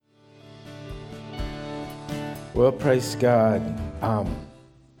Well, praise God.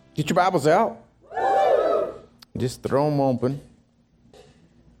 Get your Bibles out. Just throw them open.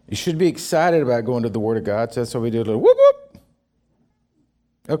 You should be excited about going to the Word of God. So that's why we do a little whoop whoop.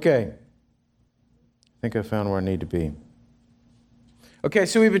 Okay. I think I found where I need to be. Okay,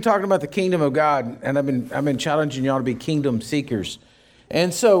 so we've been talking about the kingdom of God, and I've been challenging y'all to be kingdom seekers.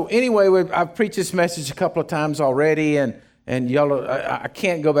 And so anyway, I've preached this message a couple of times already, and y'all, I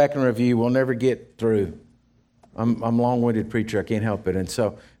can't go back and review. We'll never get through. I'm a long-winded preacher. I can't help it. And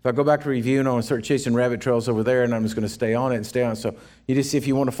so if I go back to review, and I want to start chasing rabbit trails over there, and I'm just going to stay on it and stay on it. So you just, if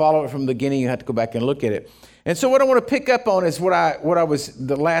you want to follow it from the beginning, you have to go back and look at it. And so what I want to pick up on is what I was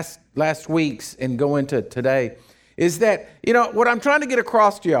the last weeks and go into today is that, you know, what I'm trying to get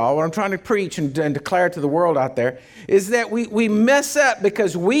across to y'all, what I'm trying to preach and declare to the world out there is that we mess up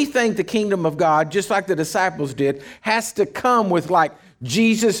because we think the kingdom of God, just like the disciples did, has to come with like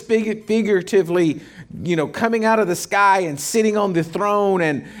Jesus figuratively, you know, coming out of the sky and sitting on the throne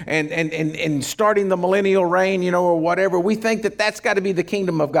and starting the millennial reign, you know, or whatever. We think that that's got to be the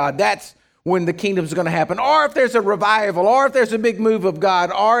kingdom of God. That's when the kingdom's going to happen. Or if there's a revival, or if there's a big move of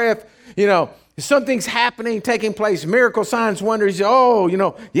God, or if, you know, something's happening, taking place, miracle, signs, wonders. Oh, you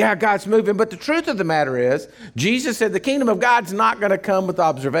know, yeah, God's moving. But the truth of the matter is, Jesus said the kingdom of God's not going to come with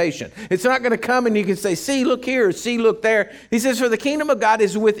observation. It's not going to come and you can say, see, look here, see, look there. He says, for the kingdom of God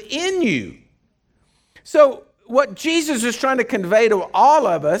is within you. So what Jesus is trying to convey to all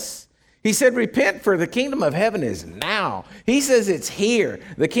of us, he said, repent, for the kingdom of heaven is now. He says it's here.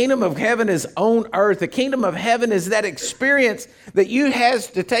 The kingdom of heaven is on earth. The kingdom of heaven is that experience that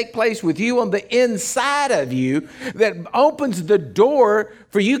has to take place with you on the inside of you that opens the door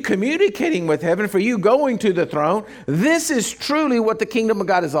for you communicating with heaven, for you going to the throne. This is truly what the kingdom of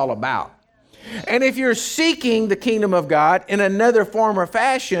God is all about. And if you're seeking the kingdom of God in another form or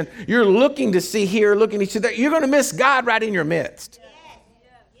fashion, you're looking to see here, looking to see there, you're going to miss God right in your midst.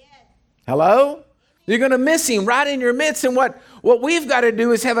 Hello? You're going to miss him right in your midst. And what we've got to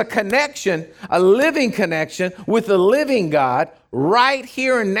do is have a connection, a living connection with the living God right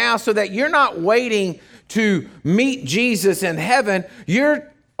here and now, so that you're not waiting to meet Jesus in heaven.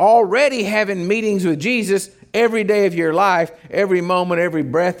 You're already having meetings with Jesus every day of your life, every moment, every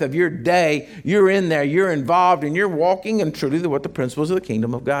breath of your day. You're in there, you're involved, and you're walking in truly what the principles of the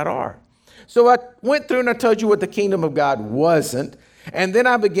kingdom of God are. So I went through and I told you what the kingdom of God wasn't. And then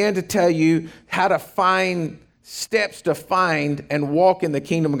I began to tell you how to find steps to find and walk in the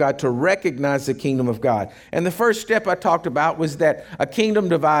kingdom of God, to recognize the kingdom of God. And the first step I talked about was that a kingdom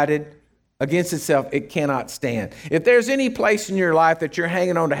divided against itself, it cannot stand. If there's any place in your life that you're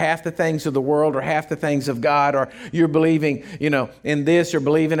hanging on to half the things of the world or half the things of God, or you're believing, you know, in this or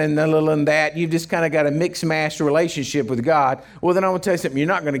believing in a little and that, you've just kind of got a mixed mash relationship with God. Well, then I want to tell you something. You're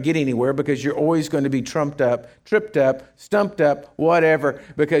not going to get anywhere, because you're always going to be tripped up, stumped up, whatever,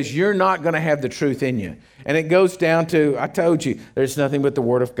 because you're not going to have the truth in you. And it goes down to, I told you, there's nothing but the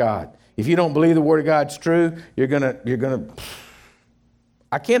Word of God. If you don't believe the Word of God's true, you're gonna,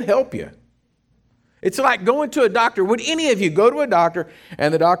 I can't help you. It's like going to a doctor. Would any of you go to a doctor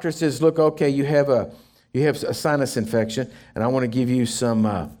and the doctor says, look, okay, you have a sinus infection, and I want to give you some,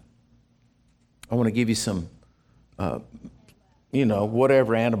 you know,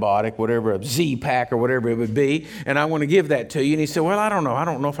 whatever antibiotic, whatever, a Z-Pack or whatever it would be, and I want to give that to you. And he said, well, I don't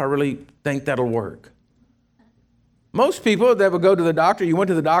know if I really think that'll work. Most people that would go to the doctor, you went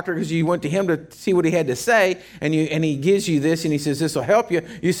to the doctor because you went to him to see what he had to say, and he gives you this, and he says, this will help you.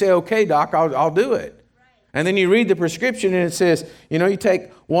 You say, okay, doc, I'll do it. Right. And then you read the prescription, and it says, you know, you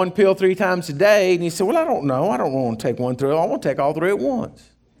take one pill 3 times a day, and you say, well, I don't know. I don't want to take one pill. I want to take all 3 at once.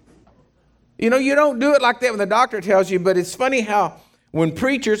 You know, you don't do it like that when the doctor tells you, but it's funny how when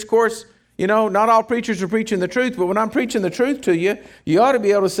preachers, of course, you know, not all preachers are preaching the truth, but when I'm preaching the truth to you, you ought to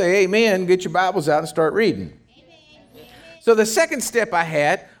be able to say, amen, get your Bibles out and start reading. So the second step I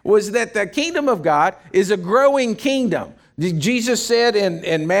had was that the kingdom of God is a growing kingdom. Jesus said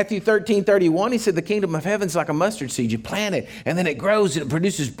in Matthew 13:31, he said, the kingdom of heaven is like a mustard seed. You plant it, and then it grows, and it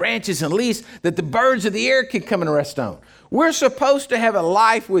produces branches and leaves that the birds of the air can come and rest on. We're supposed to have a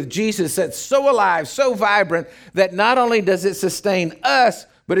life with Jesus that's so alive, so vibrant, that not only does it sustain us,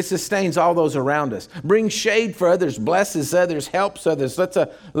 but it sustains all those around us. Brings shade for others, blesses others, helps others.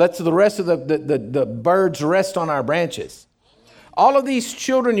 Lets the rest of the birds rest on our branches. All of these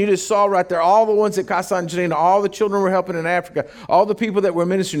children you just saw right there, all the ones at Casa Angelina, all the children we're helping in Africa, all the people that we're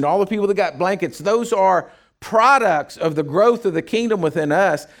ministering, all the people that got blankets, those are products of the growth of the kingdom within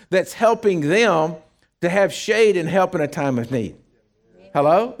us that's helping them to have shade and help in a time of need.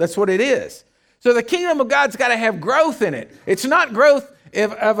 Hello? That's what it is. So the kingdom of God's got to have growth in it. It's not growth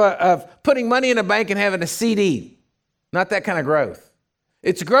of putting money in a bank and having a CD. Not that kind of growth.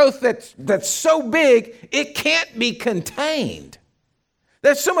 It's growth that's so big, it can't be contained.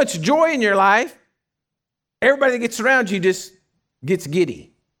 There's so much joy in your life, everybody that gets around you just gets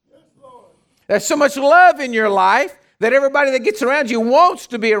giddy. There's so much love in your life that everybody that gets around you wants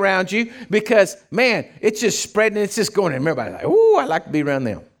to be around you because, man, it's just spreading, it's just going, and everybody's like, ooh, I like to be around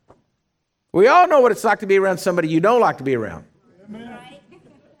them. We all know what it's like to be around somebody you don't like to be around. Amen.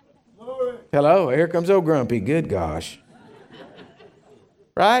 Hello, here comes old Grumpy. Good gosh.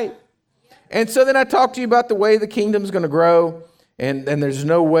 Right? And so then I talked to you about the way the kingdom's going to grow. And there's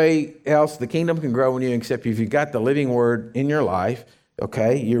no way else the kingdom can grow in you except if you've got the living word in your life.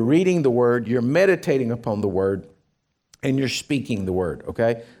 Okay? You're reading the word. You're meditating upon the word. And you're speaking the word.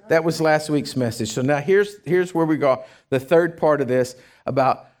 Okay? That was last week's message. So now here's where we go. The third part of this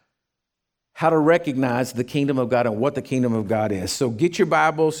about how to recognize the kingdom of God and what the kingdom of God is. So get your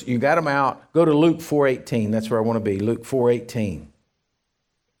Bibles. You got them out. Go to Luke 4:18. That's where I want to be. Luke 4:18.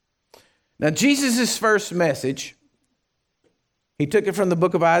 Now, Jesus' first message, he took it from the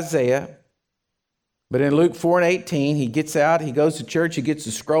book of Isaiah. But in Luke 4:18, he gets out, he goes to church, he gets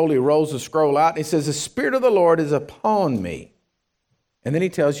the scroll, he rolls the scroll out, and he says, the Spirit of the Lord is upon me. And then he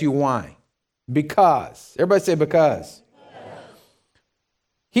tells you why. Because. Everybody say because. Yes.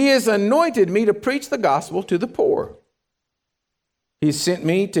 He has anointed me to preach the gospel to the poor. He sent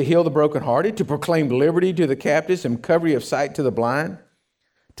me to heal the brokenhearted, to proclaim liberty to the captives and recovery of sight to the blind,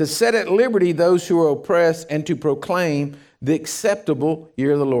 to set at liberty those who are oppressed, and to proclaim the acceptable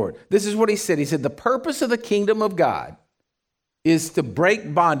year of the Lord. This is what he said. He said, the purpose of the kingdom of God is to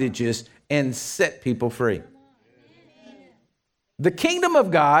break bondages and set people free. The kingdom of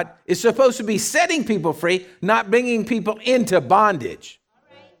God is supposed to be setting people free, not bringing people into bondage.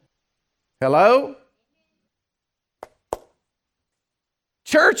 Hello?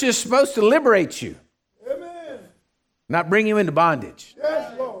 Church is supposed to liberate you. Amen. Not bring you into bondage.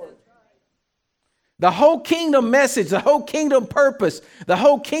 Yes, Lord. The whole kingdom message, the whole kingdom purpose, the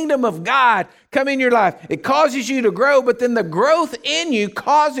whole kingdom of God come in your life. It causes you to grow, but then the growth in you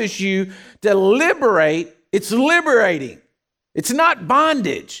causes you to liberate. It's liberating. It's not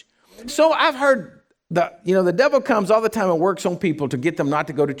bondage. So I've heard the devil comes all the time and works on people to get them not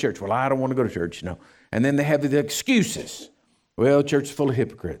to go to church. Well, I don't want to go to church, And then they have the excuses. Well, church is full of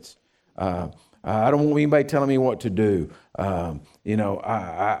hypocrites. I don't want anybody telling me what to do. I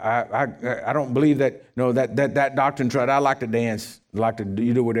don't believe that, that doctrine's right. I like to dance, like to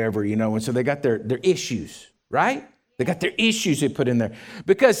do whatever, And so they got their issues, right? They got their issues they put in there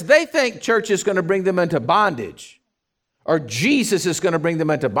because they think church is going to bring them into bondage or Jesus is going to bring them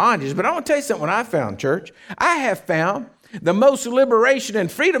into bondage. But I want to tell you something. When I found church, I have found the most liberation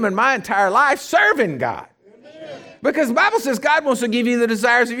and freedom in my entire life serving God. Because the Bible says God wants to give you the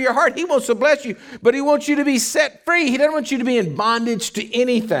desires of your heart. He wants to bless you, but he wants you to be set free. He doesn't want you to be in bondage to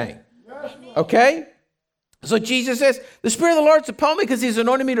anything. Okay? So Jesus says, the Spirit of the Lord's upon me because he's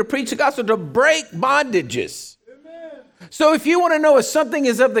anointed me to preach the gospel, to break bondages. Amen. So if you want to know if something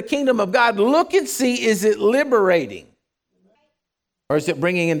is of the kingdom of God, look and see, is it liberating? Or is it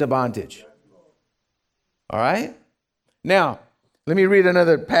bringing into bondage? All right? Now, let me read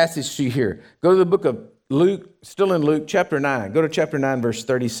another passage to you here. Go to the book of Luke, still in Luke, chapter 9. Go to chapter 9, verse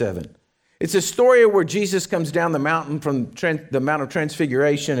 37. It's a story where Jesus comes down the mountain from the Mount of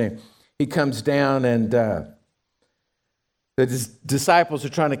Transfiguration, and he comes down, and the disciples are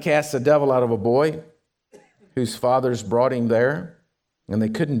trying to cast the devil out of a boy whose fathers brought him there, and they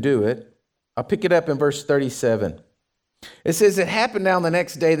couldn't do it. I'll pick it up in verse 37. It says, it happened now the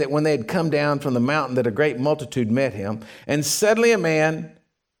next day that when they had come down from the mountain that a great multitude met him, and suddenly a man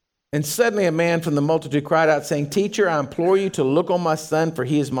from the multitude cried out, saying, Teacher, I implore you to look on my son, for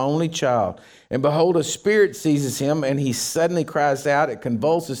he is my only child. And behold, a spirit seizes him, and he suddenly cries out. It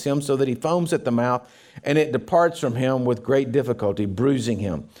convulses him so that he foams at the mouth, and it departs from him with great difficulty, bruising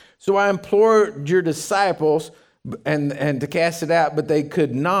him. So I implored your disciples and to cast it out, but they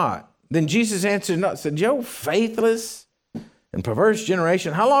could not. Then Jesus answered and said, "You faithless and perverse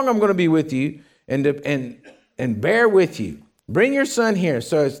generation, how long I'm going to be with you and bear with you? Bring your son here."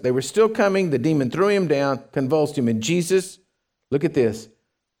 So as they were still coming, the demon threw him down, convulsed him. And Jesus, look at this,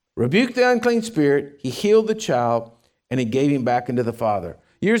 rebuked the unclean spirit. He healed the child, and he gave him back into the father.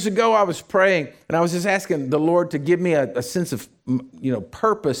 Years ago, I was praying, and I was just asking the Lord to give me a sense of,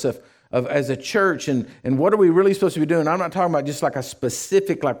 purpose of as a church, and what are we really supposed to be doing? I'm not talking about just like a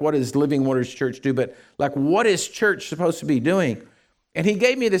specific, like what does Living Waters Church do, but like what is church supposed to be doing? And he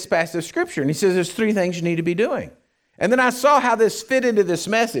gave me this passage of scripture, and he says there's 3 things you need to be doing. And then I saw how this fit into this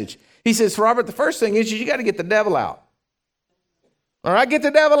message. He says, Robert, the first thing is you got to get the devil out. All right, get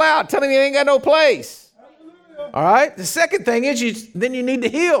the devil out. Tell him he ain't got no place. All right. The second thing is then you need to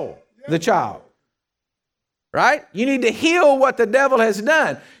heal the child. Right? You need to heal what the devil has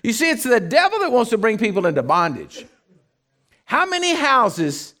done. You see, it's the devil that wants to bring people into bondage. How many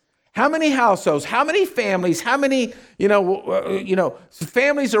houses, how many households, how many families, how many,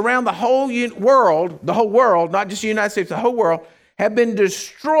 families around the whole world, not just the United States, the whole world, have been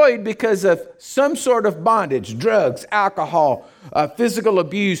destroyed because of some sort of bondage, drugs, alcohol, physical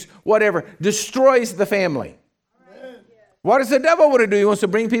abuse, whatever, destroys the family. What does the devil want to do? He wants to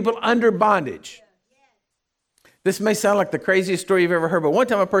bring people under bondage. This may sound like the craziest story you've ever heard, but one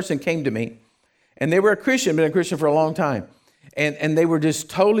time a person came to me, and they were a Christian, been a Christian for a long time, and they were just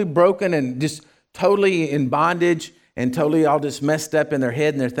totally broken and just totally in bondage and totally all just messed up in their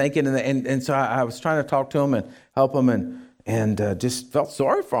head and their thinking. And so I was trying to talk to them and help them and just felt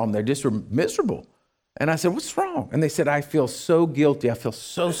sorry for them. They just were miserable. And I said, what's wrong? And they said, I feel so guilty. I feel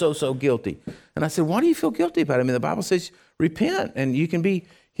so guilty. And I said, why do you feel guilty about it? I mean, the Bible says repent and you can be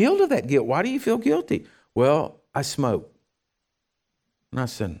healed of that guilt. Why do you feel guilty? Well, I smoke. And I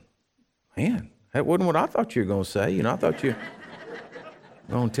said, man, that wasn't what I thought you were going to say. I thought you were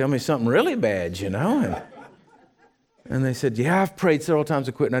going to tell me something really bad, And they said, yeah, I've prayed several times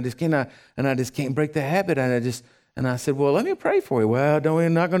to quit, and I just can't break the habit. And I said, well, let me pray for you. Well, we're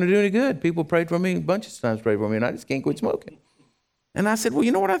not going to do any good. People prayed for me, a bunch of times prayed for me, and I just can't quit smoking. And I said, well,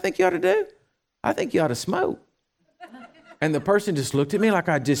 you know what I think you ought to do? I think you ought to smoke. And the person just looked at me like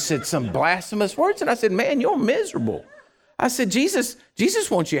I just said some blasphemous words. And I said, man, you're miserable. I said, Jesus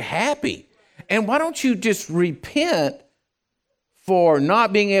wants you happy. And why don't you just repent for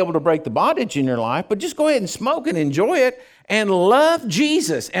not being able to break the bondage in your life, but just go ahead and smoke and enjoy it and love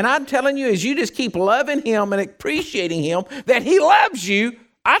Jesus. And I'm telling you, as you just keep loving him and appreciating him, that he loves you,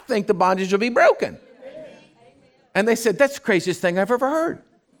 I think the bondage will be broken. Amen. And they said, that's the craziest thing I've ever heard.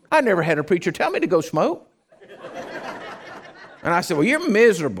 I never had a preacher tell me to go smoke. And I said, well, you're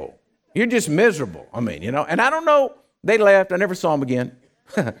miserable. You're just miserable. And I don't know. They left. I never saw them again.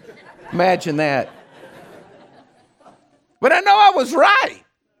 Imagine that. But I know I was right.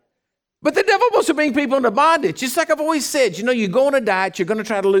 But the devil wants to bring people into bondage. Just like I've always said, you go on a diet, you're going to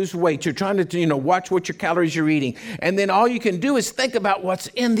try to lose weight. You're trying to, watch what your calories you're eating. And then all you can do is think about what's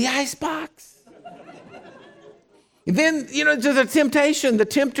in the icebox. Then, there's a temptation. The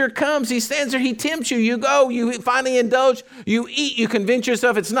tempter comes. He stands there. He tempts you. You go. You finally indulge. You eat. You convince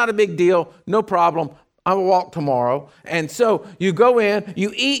yourself it's not a big deal. No problem. I will walk tomorrow. And so you go in.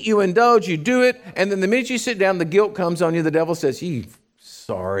 You eat. You indulge. You do it. And then the minute you sit down, the guilt comes on you. The devil says, you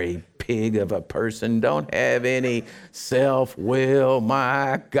sorry pig of a person, don't have any self-will.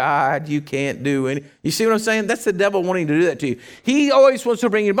 My God, you can't do any. You see what I'm saying? That's the devil wanting to do that to you. He always wants to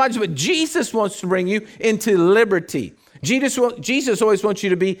bring you in bondage, but Jesus wants to bring you into liberty. Jesus always wants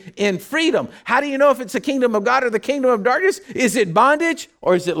you to be in freedom. How do you know if it's the kingdom of God or the kingdom of darkness? Is it bondage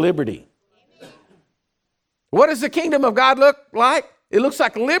or is it liberty? What does the kingdom of God look like? It looks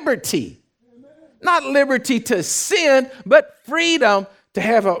like liberty. Not liberty to sin, but freedom to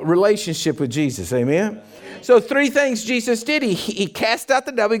have a relationship with Jesus. Amen? So 3 things Jesus did. He cast out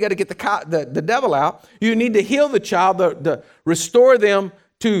the devil. You got to get the devil out. You need to heal the child, restore them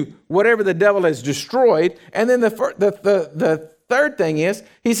to whatever the devil has destroyed. And then the third thing is,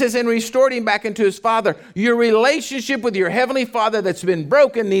 he says, and restored him back into his father. Your relationship with your heavenly Father that's been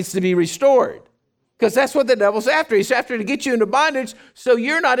broken needs to be restored. Because that's what the devil's after. He's after to get you into bondage so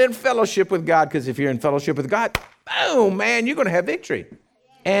you're not in fellowship with God. Because if you're in fellowship with God, boom, man, you're going to have victory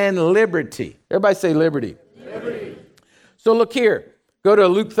and liberty. Everybody say liberty. Liberty. So look here. Go to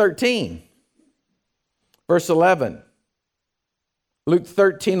Luke 13, verse 11. Luke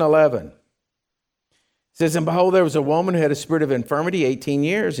 13:11. It says, and behold, there was a woman who had a spirit of infirmity 18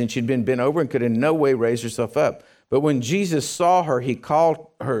 years, and she'd been bent over and could in no way raise herself up. But when Jesus saw her, he called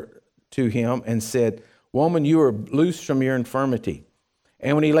her to him and said, woman, you are loosed from your infirmity.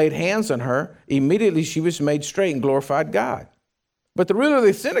 And when he laid hands on her, immediately she was made straight and glorified God. But the ruler of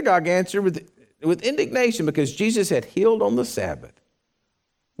the synagogue answered with indignation because Jesus had healed on the Sabbath.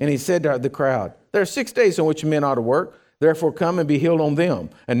 And he said to the crowd, there are 6 days on which men ought to work. Therefore come and be healed on them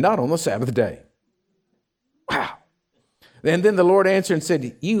and not on the Sabbath day. Wow. And then the Lord answered and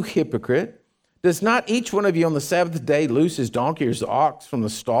said, you hypocrite. Does not each one of you on the Sabbath day loose his donkey or his ox from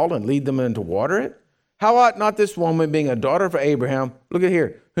the stall and lead them in to water it? How ought not this woman, being a daughter of Abraham, look at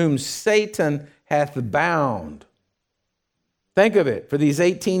here, whom Satan hath bound? Think of it, for these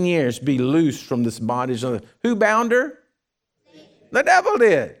 18 years be loosed from this bondage. Who bound her? The devil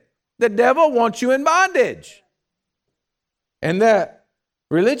did. The devil wants you in bondage. And the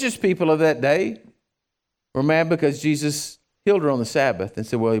religious people of that day were mad because Jesus healed her on the Sabbath and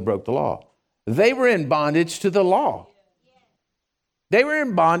said, well, he broke the law. They were in bondage to the law. They were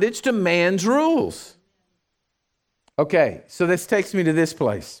in bondage to man's rules. Okay, so this takes me to this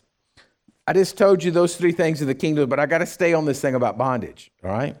place. I just told you those three things of the kingdom, but I got to stay on this thing about bondage,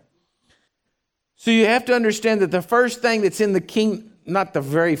 all right? So you have to understand that the first thing that's in the king, not the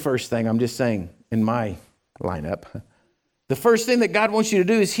very first thing, I'm just saying in my lineup, the first thing that God wants you to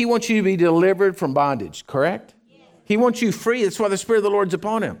do is he wants you to be delivered from bondage, correct? Yes. He wants you free. That's why the Spirit of the Lord's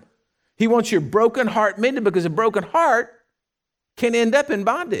upon him. He wants your broken heart mended, because a broken heart can end up in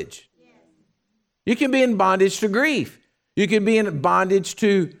bondage. Yes. You can be in bondage to grief. You can be in bondage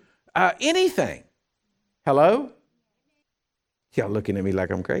to anything. Hello? Y'all looking at me like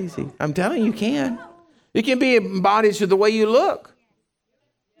I'm crazy. I'm telling you, you can. You can be in bondage to the way you look.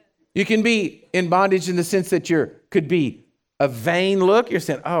 You can be in bondage in the sense that could be a vain look. You're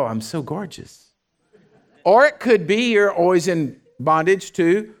saying, oh, I'm so gorgeous. Or it could be you're always in bondage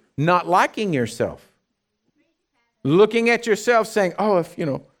to not liking yourself. Looking at yourself saying, oh,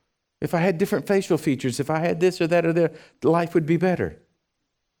 if I had different facial features, if I had this or that or that, life would be better.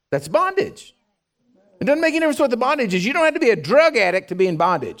 That's bondage. It doesn't make any difference what the bondage is. You don't have to be a drug addict to be in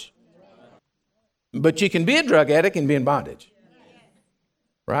bondage. But you can be a drug addict and be in bondage.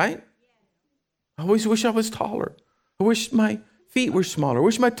 Right? I always wish I was taller. I wish my feet were smaller. I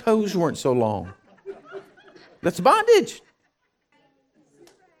wish my toes weren't so long. That's bondage.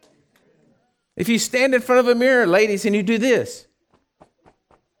 If you stand in front of a mirror, ladies, and you do this,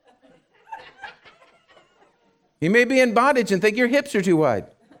 you may be in bondage and think your hips are too wide.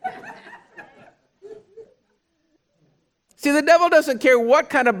 See, the devil doesn't care what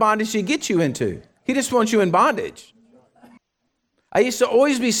kind of bondage he gets you into. He just wants you in bondage. I used to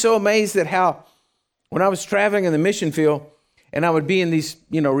always be so amazed at how, when I was traveling in the mission field and I would be in these,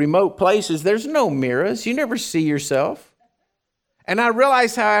 remote places, there's no mirrors. You never see yourself. And I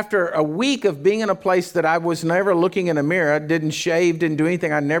realized how after a week of being in a place that I was never looking in a mirror, didn't shave, didn't do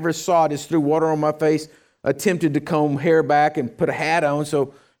anything, I never saw it, just threw water on my face, attempted to comb hair back and put a hat on,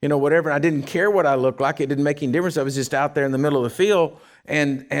 so, whatever. And I didn't care what I looked like. It didn't make any difference. I was just out there in the middle of the field,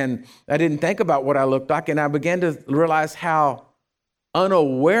 and I didn't think about what I looked like. And I began to realize how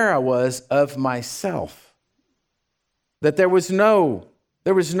unaware I was of myself. That there was no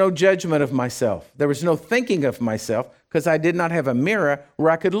judgment of myself. There was no thinking of myself, because I did not have a mirror where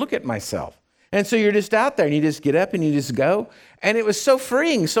I could look at myself. And so you're just out there and you just get up and you just go. And it was so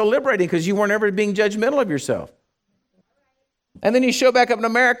freeing, so liberating, because you weren't ever being judgmental of yourself. And then you show back up in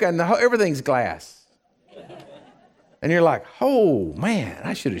America and everything's glass. And you're like, oh man,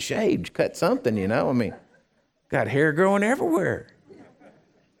 I should have shaved, cut something, got hair growing everywhere.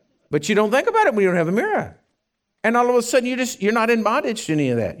 But you don't think about it when you don't have a mirror. And all of a sudden you're not in bondage to any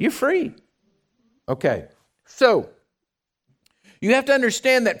of that. You're free. Okay. So you have to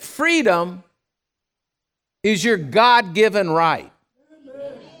understand that freedom is your God-given right.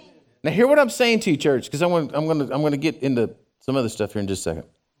 Amen. Now hear what I'm saying to you, church, because I'm going to get into some other stuff here in just a second.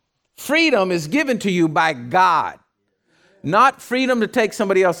 Freedom is given to you by God, not freedom to take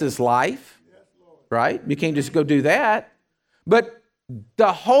somebody else's life, right? You can't just go do that. But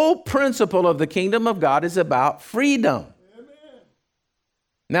the whole principle of the kingdom of God is about freedom. Amen.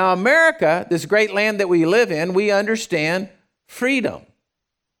 Now, America, this great land that we live in, we understand freedom.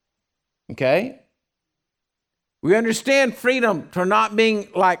 Okay? We understand freedom for not being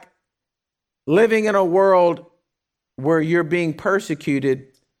like living in a world where you're being persecuted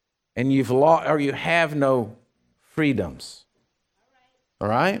and you've lost or you have no freedoms. All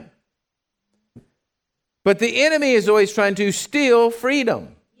right? But the enemy is always trying to steal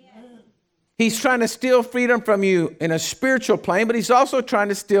freedom. He's trying to steal freedom from you in a spiritual plane, but he's also trying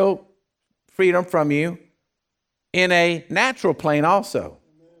to steal freedom from you in a natural plane also.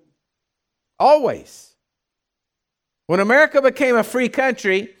 Always. When America became a free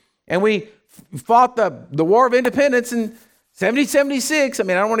country and we fought the War of Independence in 1776, I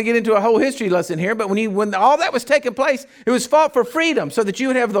don't want to get into a whole history lesson here, but when all that was taking place, it was fought for freedom so that you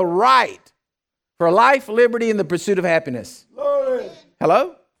would have the right for life, liberty, and the pursuit of happiness. Glory.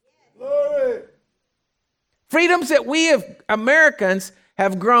 Hello? Glory. Freedoms that we Americans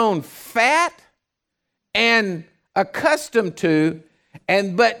have grown fat and accustomed to,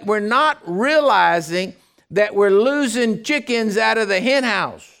 but we're not realizing that we're losing chickens out of the hen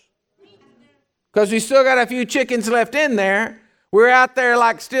house. Because we still got a few chickens left in there. We're out there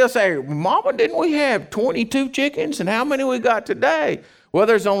like still saying, Mama, didn't we have 22 chickens? And how many we got today? Well,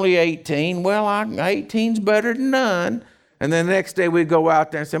 there's only 18. Well, 18's better than none. And then the next day we go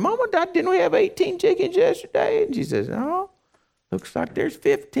out there and say, Mama, didn't we have 18 chickens yesterday? And she says, no, Looks like there's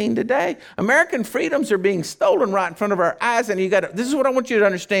 15 today. American freedoms are being stolen right in front of our eyes. And this is what I want you to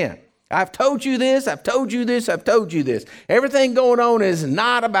understand. I've told you this, I've told you this, I've told you this. Everything going on is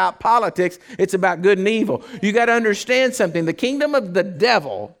not about politics. It's about good and evil. You got to understand something. The kingdom of the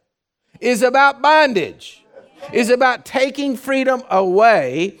devil is about bondage, is about taking freedom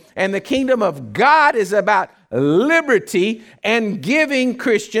away. And the kingdom of God is about liberty and giving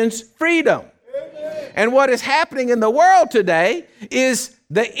Christians freedom. And what is happening in the world today is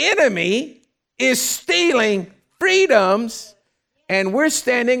the enemy is stealing freedoms, and we're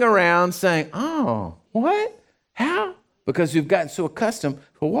standing around saying, oh, what? How? Because we've gotten so accustomed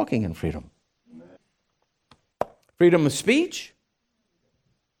to walking in freedom. Freedom of speech.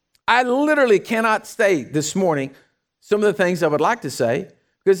 I literally cannot say this morning some of the things I would like to say,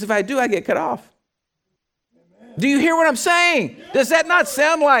 because if I do, I get cut off. Do you hear what I'm saying? Does that not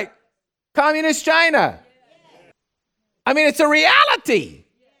sound like Communist China? I mean, it's a reality.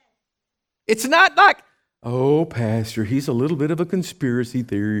 It's not like, oh, Pastor, he's a little bit of a conspiracy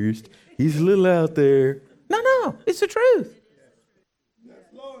theorist. He's a little out there. No, it's the truth.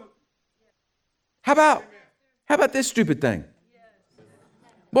 How about this stupid thing?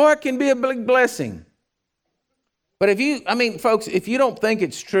 Boy, it can be a big blessing. But folks, if you don't think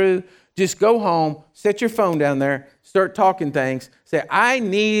it's true, just go home, set your phone down there, start talking things. Say, I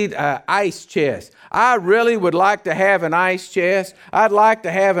need an ice chest. I really would like to have an ice chest. I'd like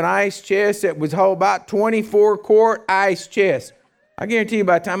to have an ice chest that was about 24-quart ice chest. I guarantee you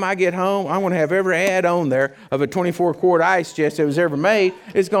by the time I get home, I'm going to have every ad on there of a 24-quart ice chest that was ever made.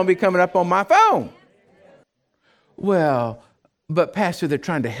 It's going to be coming up on my phone. Well, but Pastor, they're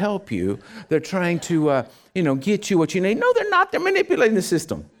trying to help you. They're trying to, get you what you need. No, they're not. They're manipulating the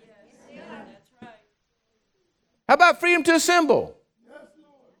system. How about freedom to assemble?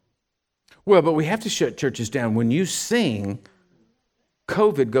 Well, but we have to shut churches down. When you sing,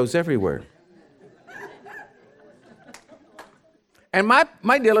 COVID goes everywhere. And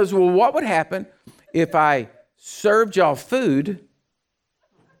my deal is, well, what would happen if I served y'all food?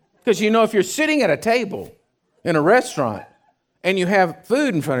 Because if you're sitting at a table in a restaurant and you have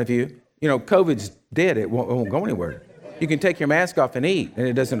food in front of you, COVID's dead. It won't go anywhere. You can take your mask off and eat, and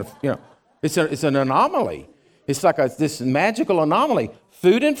it doesn't, it's an anomaly. It's like this magical anomaly.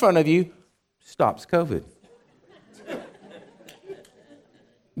 Food in front of you stops COVID.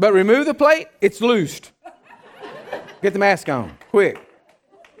 But remove the plate, it's loosed. Get the mask on, quick.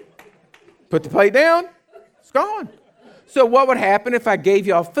 Put the plate down, it's gone. So what would happen if I gave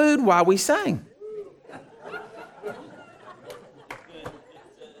y'all food while we sang?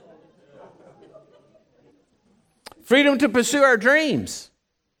 Freedom to pursue our dreams.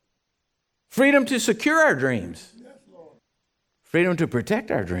 Freedom to secure our dreams. Freedom to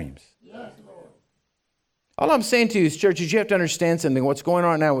protect our dreams. All I'm saying to you is, churches, you have to understand something. What's going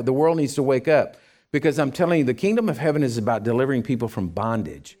on now, the world needs to wake up. Because I'm telling you, the kingdom of heaven is about delivering people from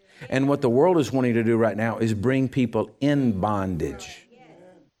bondage. And what the world is wanting to do right now is bring people in bondage.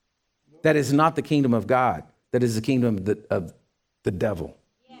 That is not the kingdom of God. That is the kingdom of the devil.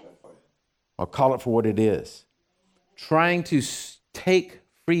 I'll call it for what it is. Trying to take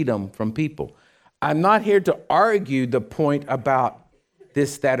freedom from people. I'm not here to argue the point about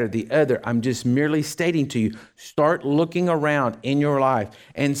this, that, or the other. I'm just merely stating to you, start looking around in your life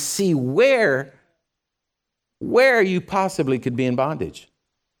and see where you possibly could be in bondage.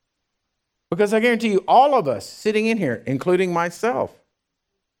 Because I guarantee you, all of us sitting in here, including myself,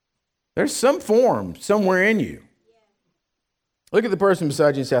 there's some form somewhere in you. Look at the person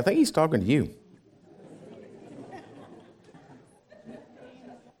beside you and say, I think he's talking to you.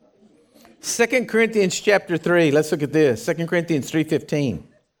 2 Corinthians chapter 3, let's look at this. 2 Corinthians 3:15.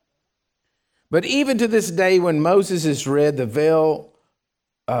 But even to this day, when Moses is read, the veil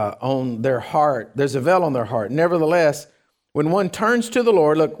on their heart, there's a veil on their heart. Nevertheless, when one turns to the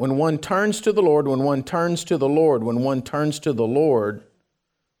Lord, look, when one turns to the Lord, when one turns to the Lord, when one turns to the Lord,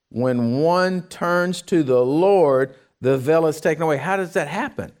 when one turns to the Lord, the veil is taken away. How does that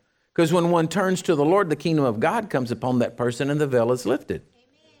happen? Because when one turns to the Lord, the kingdom of God comes upon that person and the veil is lifted.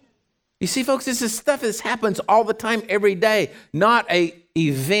 You see, folks, this is stuff that happens all the time, every day, not a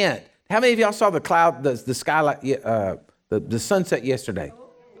event. How many of y'all saw the cloud, the skylight, the sunset yesterday?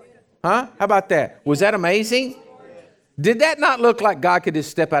 Huh? How about that? Was that amazing? Did that not look like God could just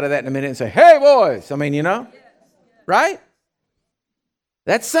step out of that in a minute and say, hey, boys? I mean, right?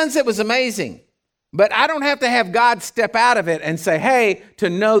 That sunset was amazing. But I don't have to have God step out of it and say, hey, to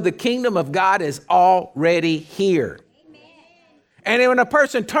know the kingdom of God is already here. And when a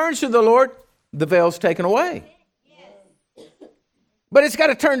person turns to the Lord, the veil's taken away. But you got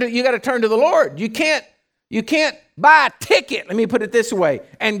to turn to the Lord. You can't You can't buy a ticket, let me put it this way,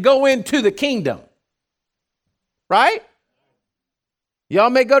 and go into the kingdom. Right? Y'all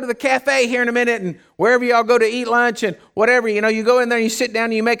may go to the cafe here in a minute and wherever y'all go to eat lunch and whatever, you go in there and you sit down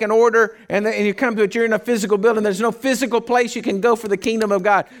and you make an order and you come to it, you're in a physical building. There's no physical place you can go for the kingdom of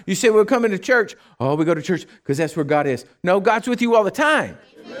God. You say, we're coming to church. Oh, we go to church because that's where God is. No, God's with you all the time.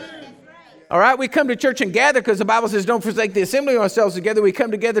 All right, we come to church and gather because the Bible says don't forsake the assembly of ourselves together. We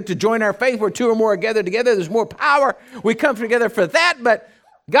come together to join our faith where two or more are gathered together. There's more power. We come together for that, but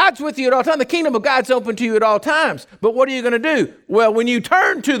God's with you at all times. The kingdom of God's open to you at all times. But what are you going to do? Well, when you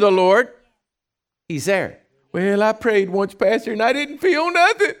turn to the Lord, he's there. Well, I prayed once, Pastor, and I didn't feel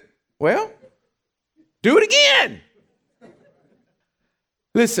nothing. Well, do it again.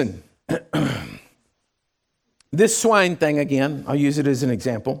 Listen, this swine thing again, I'll use it as an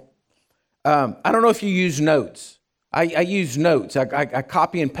example. I don't know if you use notes. I use notes. I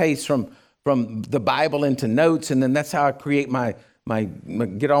copy and paste from the Bible into notes, and then that's how I create my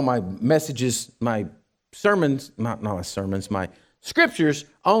get all my messages, my sermons, not my sermons, my scriptures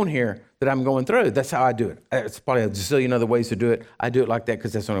on here that I'm going through. That's how I do it. It's probably a zillion other ways to do it. I do it like that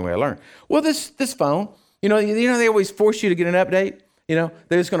because that's the only way I learn. Well, this phone, they always force you to get an update. They're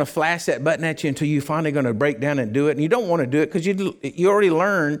just going to flash that button at you until you finally going to break down and do it. And you don't want to do it because you already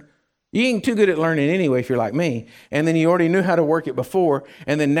learned. You ain't too good at learning anyway if you're like me. And then you already knew how to work it before.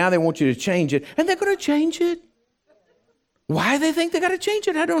 And then now they want you to change it. And they're going to change it. Why they think they got to change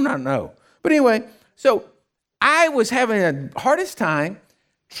it, I do not know. But anyway, so I was having the hardest time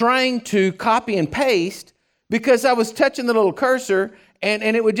trying to copy and paste because I was touching the little cursor and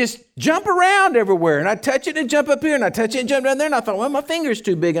it would just jump around everywhere. And I'd touch it and jump up here and I'd touch it and jump down there. And I thought, well, my finger's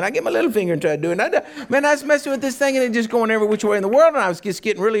too big. And I get my little finger and try to do it. And I was messing with this thing and it just going every which way in the world. And I was just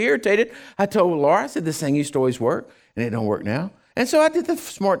getting really irritated. I told Laura, I said, this thing used to always work and it don't work now. And so I did the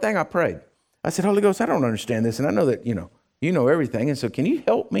smart thing. I prayed. I said, Holy Ghost, I don't understand this. And I know that, you know everything. And so can you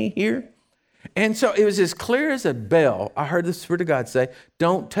help me here? And so it was as clear as a bell. I heard the Spirit of God say,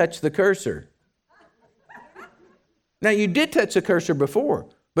 don't touch the cursor. Now you did touch the cursor before,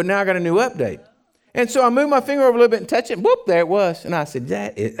 but now I got a new update. And so I moved my finger over a little bit and touched it. Whoop, there it was. And I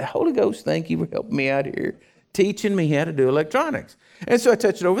said, Holy Ghost, thank you for helping me out here, teaching me how to do electronics. And so I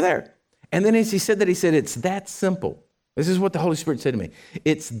touched it over there. And then as he said, it's that simple. This is what the Holy Spirit said to me.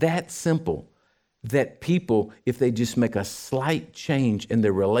 It's that simple. That people, if they just make a slight change in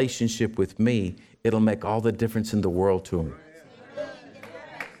their relationship with me, it'll make all the difference in the world to them.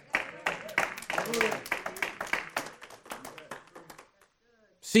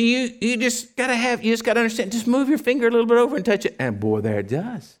 See, you just got to understand, just move your finger a little bit over and touch it. And boy, there it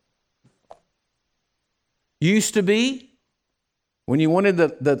does. Used to be, when you wanted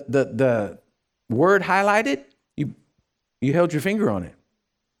the word highlighted, you held your finger on it.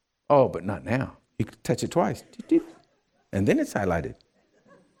 Oh, but not now. You can touch it twice, and then it's highlighted.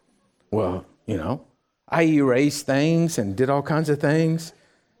 Well, I erased things and did all kinds of things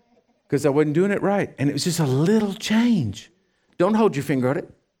because I wasn't doing it right. And it was just a little change. Don't hold your finger on it.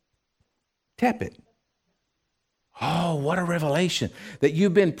 Tap it. Oh, what a revelation that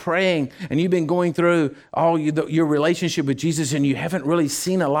you've been praying and you've been going through your relationship with Jesus and you haven't really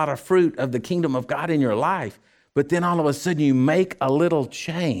seen a lot of fruit of the kingdom of God in your life. But then all of a sudden you make a little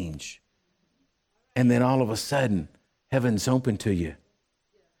change. And then all of a sudden, heaven's open to you.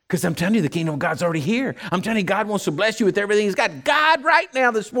 Because I'm telling you, the kingdom of God's already here. I'm telling you, God wants to bless you with everything He's got. God right now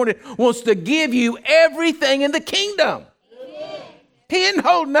this morning wants to give you everything in the kingdom. Amen. He didn't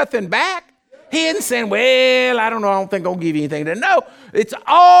hold nothing back. He didn't say, well, I don't know, I don't think I'll give you anything. No, it's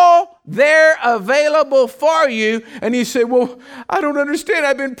all there available for you. And you say, well, I don't understand.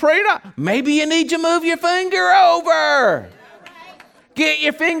 I've been praying. Maybe you need to move your finger over. Get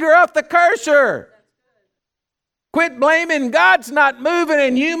your finger off the cursor. Quit blaming God's not moving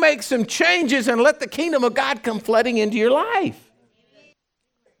and you make some changes and let the kingdom of God come flooding into your life.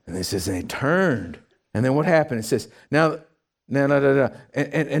 And it says, and they turned. And then what happened? It says, now.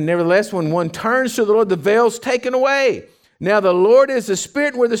 And nevertheless, when one turns to the Lord, the veil's taken away. Now the Lord is the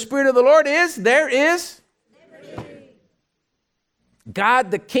Spirit. Where the Spirit of the Lord is, there is liberty.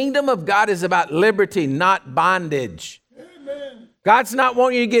 God, the kingdom of God is about liberty, not bondage. Amen. God's not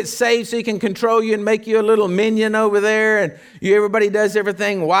wanting you to get saved so He can control you and make you a little minion over there. And everybody does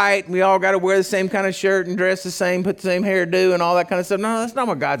everything white. And we all got to wear the same kind of shirt and dress the same, put the same hairdo and all that kind of stuff. No, that's not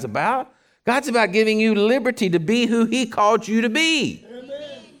what God's about. God's about giving you liberty to be who He called you to be.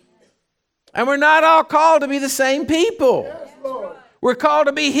 Amen. And we're not all called to be the same people. Yes, Lord. We're called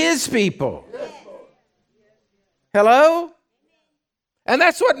to be His people. Yes, Lord. Hello? And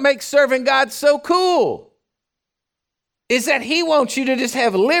that's what makes serving God so cool. is that he wants you to just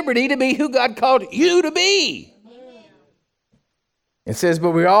have liberty to be who God called you to be. It says,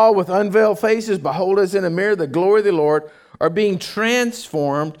 but we all with unveiled faces behold as in a mirror the glory of the Lord are being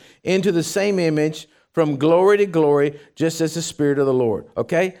transformed into the same image from glory to glory, just as the Spirit of the Lord.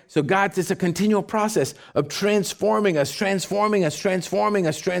 Okay? So God's, it's a continual process of transforming us, transforming us, transforming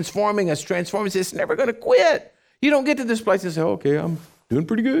us, transforming us, transforming us. It's never going to quit. You don't get to this place and say, okay, I'm doing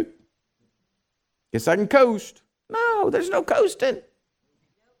pretty good. Guess I can coast. No, there's no coasting.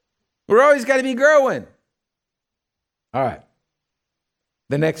 We're always got to be growing. All right.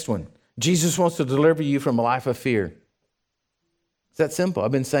 The next one. Jesus wants to deliver you from a life of fear. It's that simple.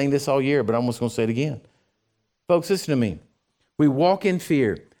 I've been saying this all year, but I'm almost going to say it again. Folks, listen to me. We walk in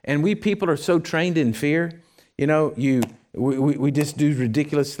fear, and we people are so trained in fear. You know, we just do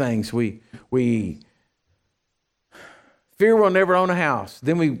ridiculous things. Fear we'll never own a house.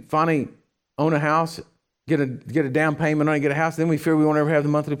 Then we finally own a house, get a down payment on it, get a house. Then we fear we won't ever have the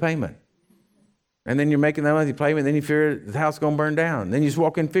monthly payment. And then you're making that monthly payment. Then you fear the house is going to burn down. Then you just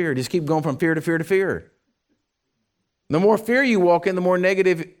walk in fear. Just keep going from fear to fear to fear. The more fear you walk in, the more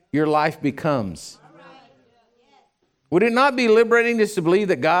negative your life becomes. Would it not be liberating just to believe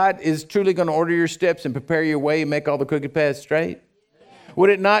that God is truly going to order your steps and prepare your way and make all the crooked paths straight? Would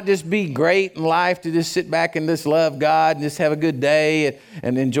it not just be great in life to just sit back and just love God and just have a good day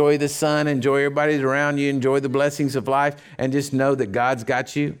and enjoy the sun, enjoy everybody around you, enjoy the blessings of life, and just know that God's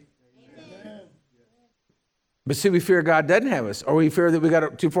got you? Amen. But see, we fear God doesn't have us, or we fear that we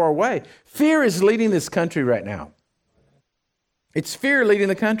got too far away. Fear is leading this country right now. It's fear leading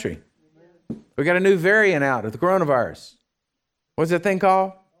the country. We got a new variant out of the coronavirus. What's that thing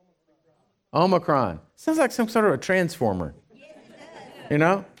called? Omicron. Sounds like some sort of a transformer. You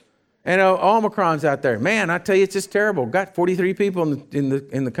know? And Omicron's out there. Man, I tell you, it's just terrible. Got 43 people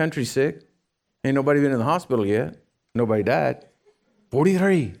in the country sick. Ain't nobody been in the hospital yet. Nobody died.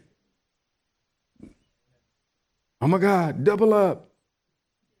 43. Oh my God, double up.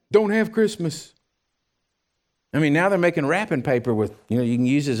 Don't have Christmas. I mean, now they're making wrapping paper with, you can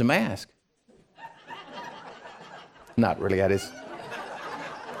use as a mask. Not really,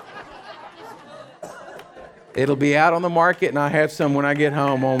 It'll be out on the market, and I'll have some when I get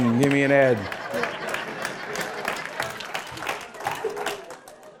home. Give me an ad.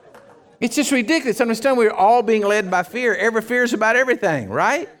 It's just ridiculous. Understand, we're all being led by fear. Every fear is about everything,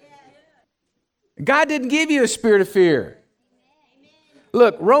 right? God didn't give you a spirit of fear.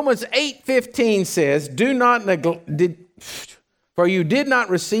 Look, Romans 8:15 says, for you did not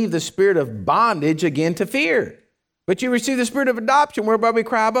receive the spirit of bondage again to fear, but you received the spirit of adoption, whereby we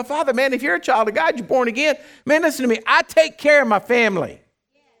cry, Abba, Father. Man, if you're a child of God, you're born again. Man, listen to me. I take care of my family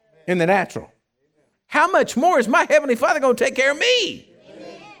in the natural. How much more is my Heavenly Father going to take care of me?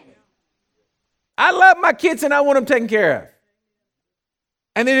 I love my kids and I want them taken care of.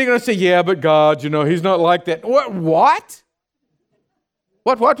 And then you're going to say, yeah, but God, He's not like that. What? What?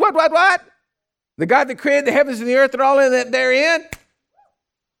 The God that created the heavens and the earth and all in that therein,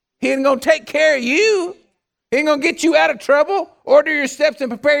 He ain't going to take care of you. He ain't going to get you out of trouble, order your steps and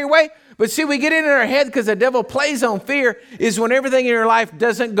prepare your way. But see, we get in our head because the devil plays on fear is when everything in your life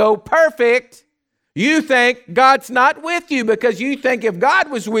doesn't go perfect, you think God's not with you because you think if God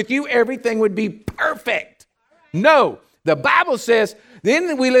was with you, everything would be perfect. No, the Bible says,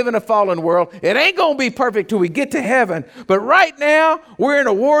 then we live in a fallen world. It ain't going to be perfect till we get to heaven. But right now, we're in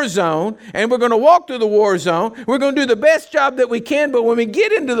a war zone, and we're going to walk through the war zone. We're going to do the best job that we can. But when we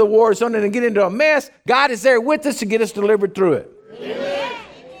get into the war zone and get into a mess, God is there with us to get us delivered through it. Amen.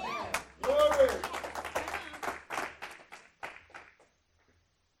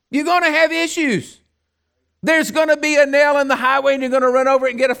 You're going to have issues. There's going to be a nail in the highway, and you're going to run over it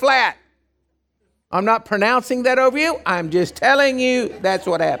and get a flat. I'm not pronouncing that over you. I'm just telling you that's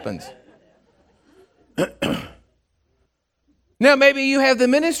what happens. Now, maybe you have the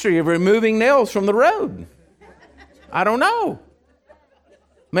ministry of removing nails from the road. I don't know.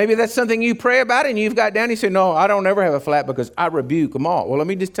 Maybe that's something you pray about and you've got down. You say, no, I don't ever have a flat because I rebuke them all. Well, let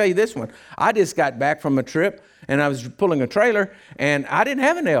me just tell you this one. I just got back from a trip and I was pulling a trailer and I didn't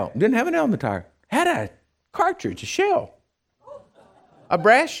have a nail. Didn't have a nail in the tire. Had a cartridge, a shell. A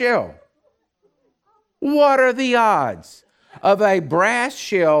brass shell. What are the odds of a brass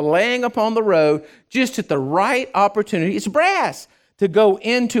shell laying upon the road just at the right opportunity? It's brass to go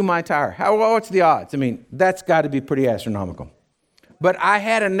into my tire. What's the odds? I mean, that's got to be pretty astronomical. But I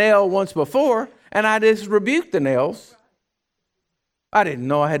had a nail once before, and I just rebuked the nails. I didn't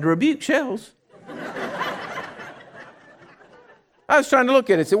know I had to rebuke shells. I was trying to look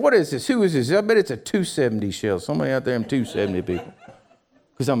at it and say, what is this? Who is this? I bet it's a 270 shell. Somebody out there, I'm 270 people.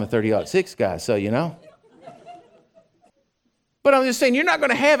 Because I'm a 30-06 guy, so you know. But I'm just saying, you're not going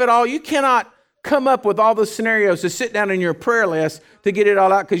to have it all. You cannot come up with all the scenarios to sit down in your prayer list to get it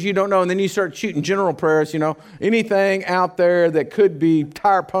all out because you don't know. And then you start shooting general prayers, anything out there that could be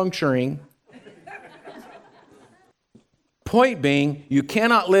tire puncturing. Point being, you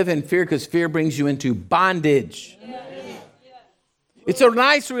cannot live in fear because fear brings you into bondage. It's a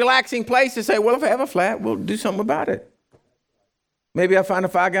nice, relaxing place to say, well, if I have a flat, we'll do something about it. Maybe I find a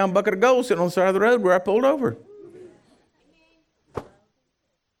 5-gallon bucket of gold sitting on the side of the road where I pulled over.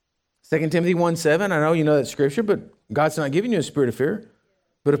 2 Timothy 1:7, I know you know that scripture, but God's not giving you a spirit of fear,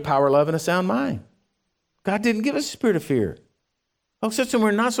 but of power, love, and a sound mind. God didn't give us a spirit of fear. Oh, so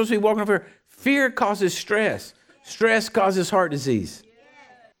we're not supposed to be walking in fear. Fear causes stress. Stress causes heart disease.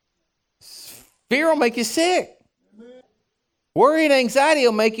 Fear will make you sick. Worry and anxiety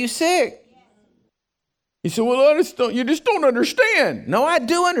will make you sick. You say, well, you just don't understand. No, I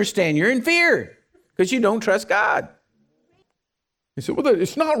do understand. You're in fear because you don't trust God. You say, well,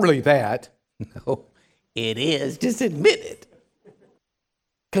 it's not really that. No, it is. Just admit it.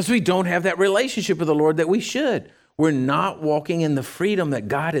 Because we don't have that relationship with the Lord that we should. We're not walking in the freedom that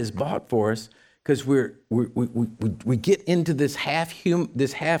God has bought for us because we get into this half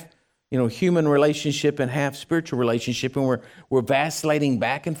human relationship and half spiritual relationship, and we're vacillating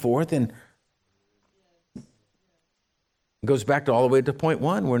back and forth, and it goes back to all the way to point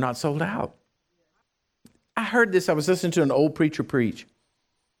one. We're not sold out. I heard this. I was listening to an old preacher preach,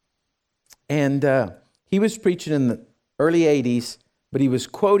 and he was preaching in the early 80s, but he was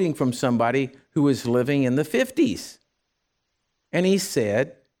quoting from somebody who was living in the 50s. And he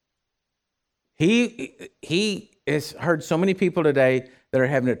said, he has heard so many people today that are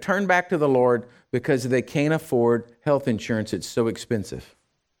having to turn back to the Lord because they can't afford health insurance. It's so expensive.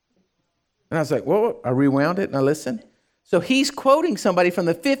 And I was like, well, I rewound it and I listened. So he's quoting somebody from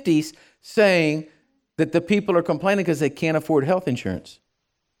the 50s saying that the people are complaining because they can't afford health insurance.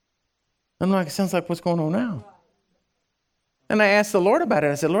 I'm like, it sounds like what's going on now. And I asked the Lord about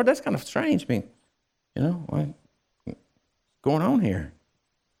it. I said, Lord, that's kind of strange. What's going on here?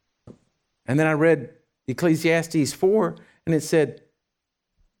 And then I read Ecclesiastes 4, and it said,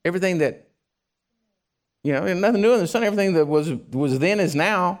 everything that, and nothing new in the sun, everything that was then is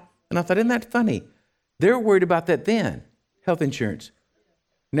now. And I thought, isn't that funny? They're worried about that then, health insurance.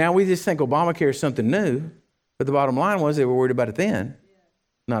 Now we just think Obamacare is something new, but the bottom line was they were worried about it then.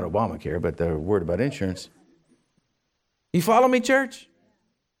 Not Obamacare, but they were worried about insurance. You follow me, church?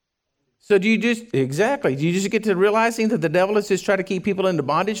 So do you just get to realizing that the devil is just trying to keep people into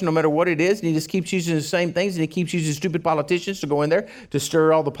bondage no matter what it is, and he just keeps using the same things, and he keeps using stupid politicians to go in there to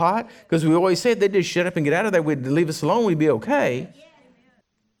stir all the pot? Because we always say they'd just shut up and get out of there, we'd leave us alone, we'd be okay.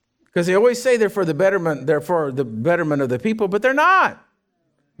 Because they always say they're for the betterment of the people, but they're not.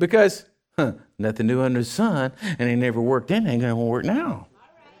 Because nothing new under the sun, and it never worked then, ain't gonna work now.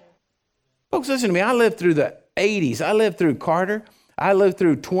 Folks, listen to me. I lived through the 80s. I lived through Carter. I lived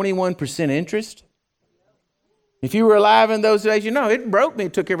through 21% interest. If you were alive in those days, it broke me.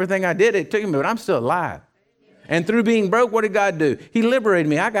 It took everything I did. It took me, but I'm still alive. And through being broke, what did God do? He liberated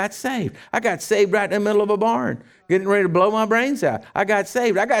me. I got saved. I got saved right in the middle of a barn, getting ready to blow my brains out. I got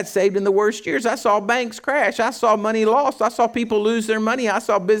saved. I got saved in the worst years. I saw banks crash. I saw money lost. I saw people lose their money. I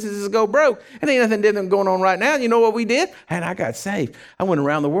saw businesses go broke. And ain't nothing different going on right now. You know what we did? And I got saved. I went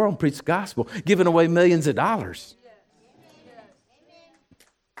around the world and preached the gospel, giving away millions of dollars.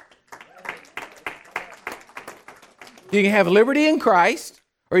 You can have liberty in Christ,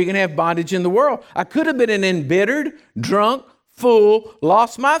 or you can have bondage in the world. I could have been an embittered, drunk, fool,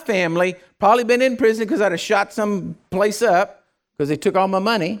 lost my family, probably been in prison because I'd have shot some place up because they took all my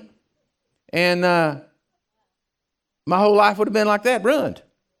money. And my whole life would have been like that, ruined.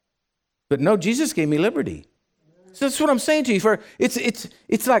 But no, Jesus gave me liberty. So that's what I'm saying to you.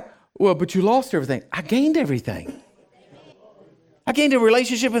 It's like, well, but you lost everything. I gained everything. I gained a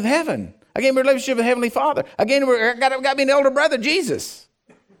relationship with heaven. I gained a relationship with Heavenly Father. I got me an elder brother, Jesus.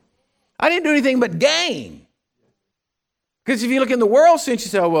 I didn't do anything but gain. Because if you look in the world sense, you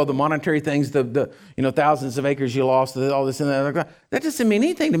say, oh, well, the monetary things, the thousands of acres you lost, all this and that. That doesn't mean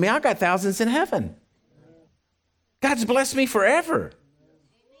anything to me. I got thousands in heaven. God's blessed me forever.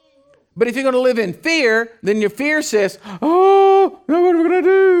 But if you're going to live in fear, then your fear says, oh, now what are we going to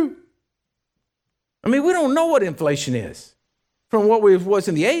do? I mean, we don't know what inflation is from what it was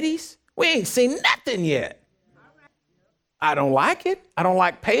in the 80s. We ain't seen nothing yet. I don't like it. I don't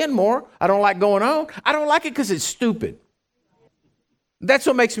like paying more. I don't like going on. I don't like it because it's stupid. That's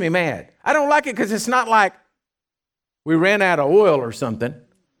what makes me mad. I don't like it because it's not like we ran out of oil or something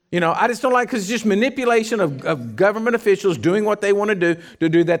I just don't like because it's just manipulation of government officials doing what they want to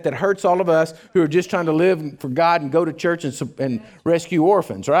do that hurts all of us who are just trying to live for God and go to church and rescue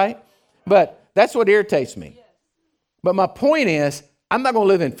orphans, right? But that's what irritates me. But my point is, I'm not going to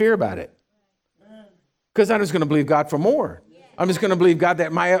live in fear about it because I'm just going to believe God for more. I'm just going to believe God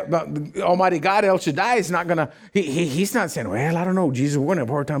that my Almighty God, El Shaddai, is not going to, he's not saying, well, I don't know, Jesus, we're going to have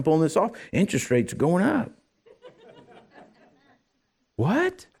a hard time pulling this off. Interest rates are going up.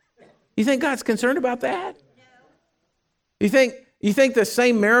 What? You think God's concerned about that? You think the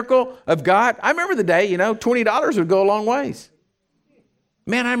same miracle of God? I remember the day, $20 would go a long ways.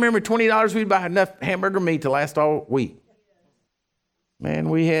 Man, I remember $20 we'd buy enough hamburger meat to last all week. Man,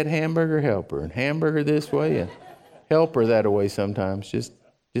 we had hamburger helper and hamburger this way and helper that way sometimes. Just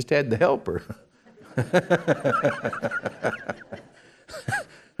had the helper.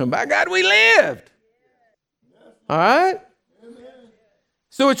 And by God, we lived. All right?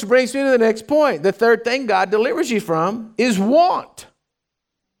 So which brings me to the next point. The third thing God delivers you from is want.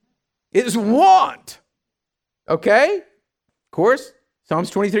 Is want. Okay? Of course,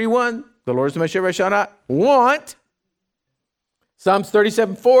 Psalms 23:1, the Lord is my shepherd, I shall not want. Psalms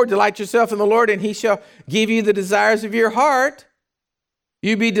 37:4, delight yourself in the Lord and he shall give you the desires of your heart.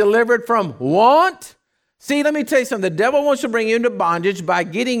 You be delivered from want. See, let me tell you something. The devil wants to bring you into bondage by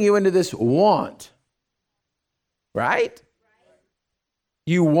getting you into this want. Right?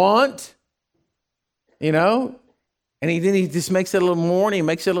 You want, and then he just makes it a little more, and he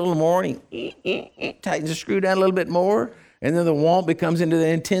makes it a little more, and he tightens the screw down a little bit more, and then the want becomes into the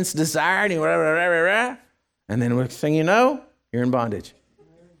intense desire, and then next thing you know, you're in bondage.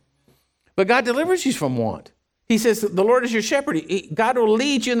 But God delivers you from want. He says, the Lord is your shepherd. God will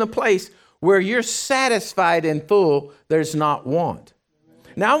lead you in the place where you're satisfied and full. There's not want.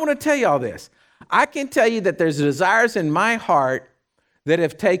 Now, I want to tell you all this. I can tell you that there's desires in my heart that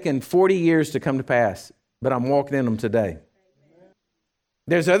have taken 40 years to come to pass, but I'm walking in them today.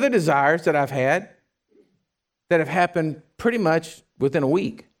 There's other desires that I've had that have happened pretty much within a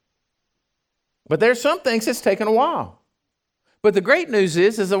week. But there's some things that's taken a while. But the great news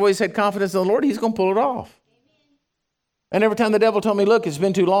is I've always had confidence in the Lord, he's going to pull it off. And every time the devil told me, look, it's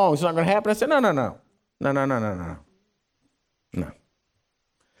been too long, it's not going to happen, I said, no.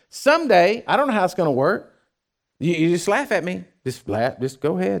 Someday, I don't know how it's going to work. You just laugh at me. Just laugh. Just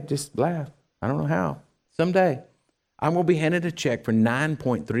go ahead. Just laugh. I don't know how. Someday, I'm going to be handed a check for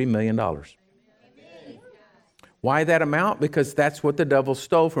 $9.3 million. Amen. Why that amount? Because that's what the devil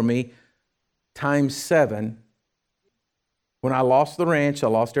stole from me times 7. When I lost the ranch, I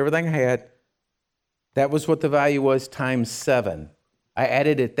lost everything I had. That was what the value was times 7. I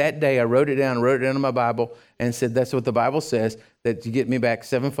added it that day. I wrote it down in my Bible and said, that's what the Bible says, that you get me back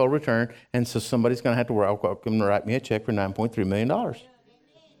 7-fold return. And so somebody's going to have to welcome to write me a check for $9.3 million.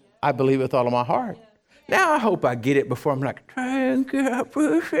 I believe it with all of my heart. Now I hope I get it before I'm like, thank you, I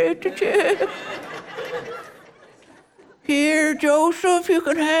appreciate the check. Here, Joseph, you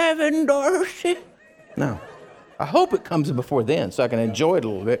can have it, endorse it. No, I hope it comes before then so I can enjoy it a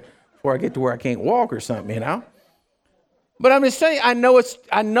little bit before I get to where I can't walk or something, But I'm just telling you, I know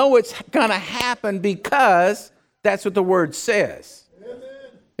it's going to happen because that's what the word says. Amen.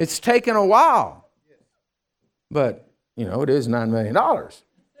 It's taken a while. But, it is $9 million.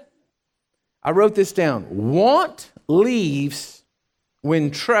 I wrote this down. Want leaves when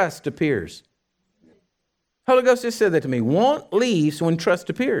trust appears. Holy Ghost just said that to me. Want leaves when trust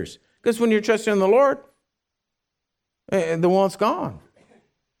appears. Because when you're trusting in the Lord, the want's gone.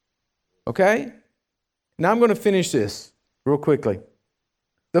 Okay? Now I'm going to finish this real quickly.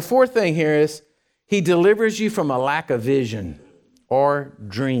 The fourth thing here is he delivers you from a lack of vision or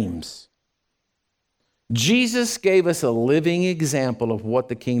dreams. Jesus gave us a living example of what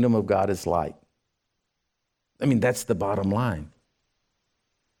the kingdom of God is like. That's the bottom line.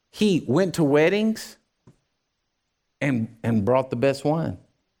 He went to weddings and brought the best wine.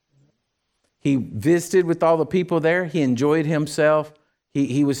 He visited with all the people there. He enjoyed himself.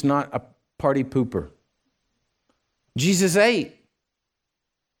 He was not a party pooper. Jesus ate.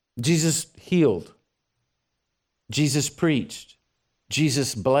 Jesus healed. Jesus preached.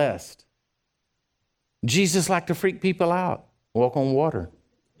 Jesus blessed. Jesus liked to freak people out, walk on water.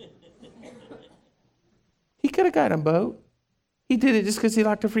 He could have got a boat. He did it just because he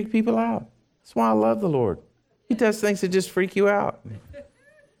liked to freak people out. That's why I love the Lord. He does things that just freak you out.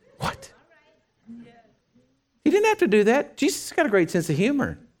 What? He didn't have to do that. Jesus got a great sense of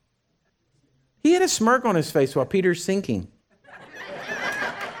humor. He had a smirk on his face while Peter's sinking.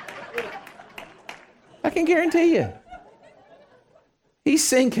 I can guarantee you. He's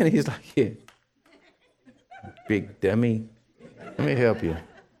sinking. He's like, yeah. Big dummy. Let me help you.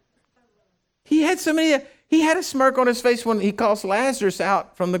 He had a smirk on his face when he calls Lazarus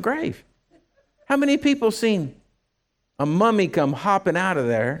out from the grave. How many people seen a mummy come hopping out of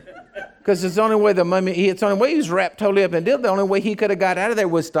there? Because it's the only way he was wrapped totally up in deal. The only way he could have got out of there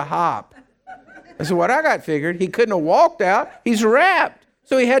was to hop. And so what I got figured, he couldn't have walked out. He's wrapped.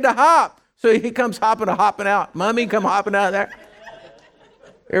 So he had to hop. So he comes hopping out. Mummy come hopping out of there.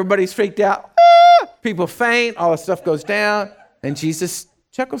 Everybody's freaked out. Ah! People faint. All the stuff goes down. And Jesus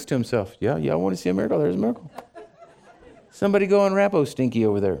chuckles to himself. Yeah, y'all want to see a miracle? There's a miracle. Somebody go and wrap Stinky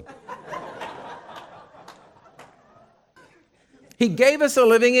over there. He gave us a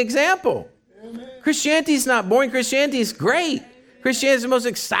living example. Christianity is not boring. Christianity is great. Christianity is the most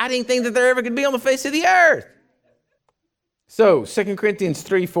exciting thing that there ever could be on the face of the earth. So, 2 Corinthians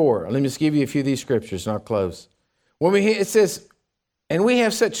 3:4. Let me just give you a few of these scriptures and I'll close. It says, and we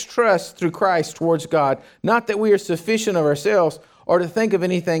have such trust through Christ towards God, not that we are sufficient of ourselves or to think of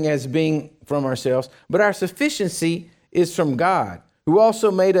anything as being from ourselves, but our sufficiency is from God, who also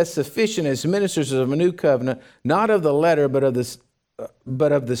made us sufficient as ministers of a new covenant, not of the letter, but of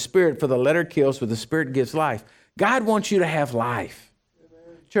the Spirit, for the letter kills, but the Spirit gives life. God wants you to have life.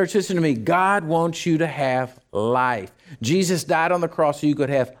 Amen. Church, listen to me. God wants you to have life. Jesus died on the cross so you could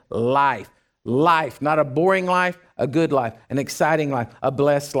have life. Life, not a boring life, a good life, an exciting life, a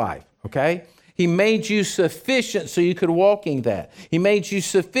blessed life, okay? He made you sufficient so you could walk in that. He made you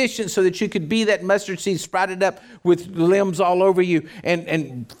sufficient so that you could be that mustard seed sprouted up with limbs all over you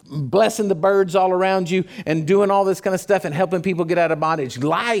and blessing the birds all around you and doing all this kind of stuff and helping people get out of bondage.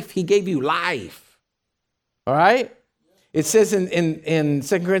 Life, he gave you life. All right? It says in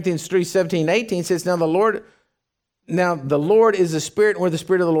 2 Corinthians 3:17-18, it says, Now the Lord is the Spirit, and where the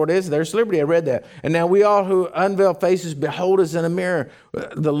Spirit of the Lord is, there's liberty. I read that. And now we all who unveil faces behold as in a mirror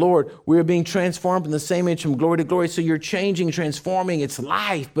the Lord. We are being transformed in the same image from glory to glory. So you're changing, transforming. It's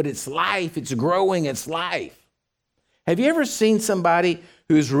life, but it's life. It's growing. It's life. Have you ever seen somebody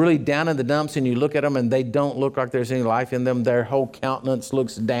who's really down in the dumps and you look at them and they don't look like there's any life in them? Their whole countenance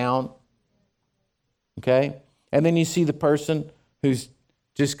looks down. Okay? And then you see the person who's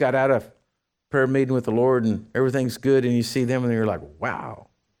just got out of prayer meeting with the Lord and everything's good, and you see them and you're like, wow,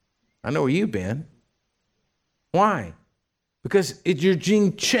 I know where you've been. Why? Because you're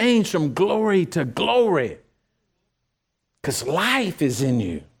being changed from glory to glory. Because life is in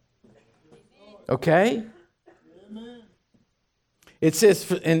you. Okay? It says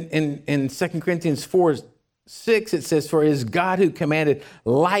in 2 Corinthians 4:6, it says, For it is God who commanded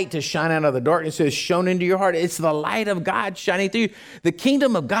light to shine out of the darkness, so it's shone into your heart. It's the light of God shining through you. The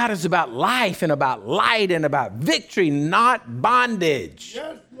kingdom of God is about life and about light and about victory, not bondage.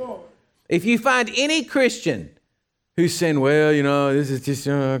 Yes, Lord. If you find any Christian who's saying, well, this is just,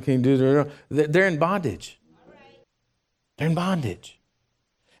 I can't do it, they're in bondage. All right. They're in bondage.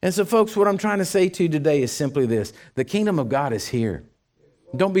 And so, folks, what I'm trying to say to you today is simply this. The kingdom of God is here.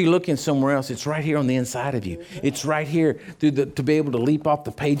 Don't be looking somewhere else. It's right here on the inside of you. It's right here to be able to leap off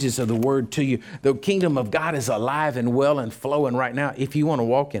the pages of the word to you. The kingdom of God is alive and well and flowing right now if you want to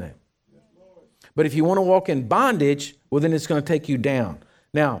walk in it. But if you want to walk in bondage, well, then it's going to take you down.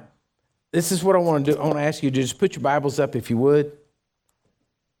 Now, this is what I want to do. I want to ask you to just put your Bibles up if you would,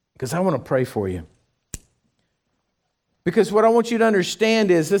 because I want to pray for you. Because what I want you to understand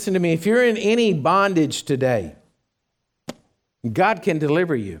is, listen to me, if you're in any bondage today, God can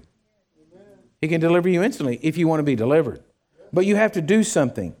deliver you. He can deliver you instantly if you want to be delivered. But you have to do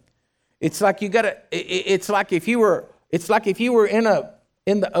something. It's like it's like if you were in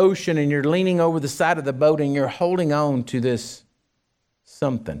the ocean and you're leaning over the side of the boat and you're holding on to this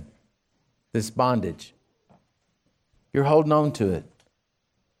something, this bondage. You're holding on to it.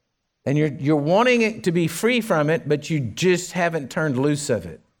 And you're wanting it to be free from it, but you just haven't turned loose of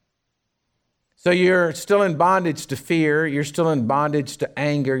it. So you're still in bondage to fear. You're still in bondage to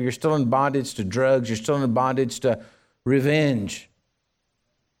anger. You're still in bondage to drugs. You're still in bondage to revenge.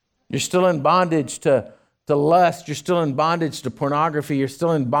 You're still in bondage to lust. You're still in bondage to pornography. You're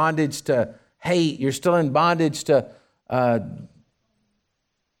still in bondage to hate. You're still in bondage to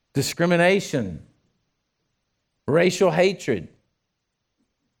discrimination, racial hatred.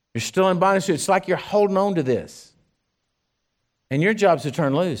 You're still in bondage to it. It's like you're holding on to this. And your job's to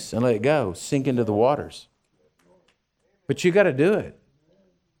turn loose and let it go, sink into the waters. But you got to do it.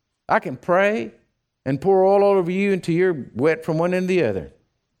 I can pray and pour oil all over you until you're wet from one end to the other.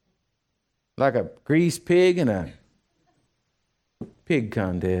 Like a greased pig in a pig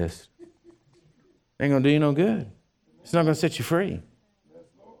contest. Ain't going to do you no good. It's not going to set you free.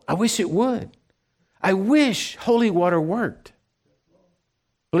 I wish it would. I wish holy water worked.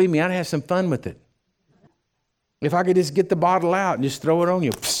 Believe me, I'd have some fun with it. If I could just get the bottle out and just throw it on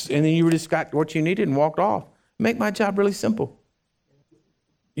you, and then you just got what you needed and walked off. Make my job really simple.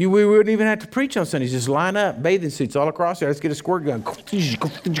 We wouldn't even have to preach on Sundays. Just line up, bathing suits all across there. Let's get a squirt gun.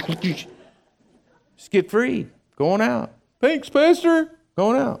 Just get free. Going out. Thanks, Pastor.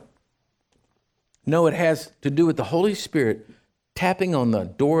 Going out. No, it has to do with the Holy Spirit tapping on the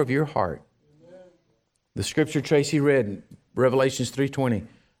door of your heart. The scripture Tracy read in Revelations 3:20,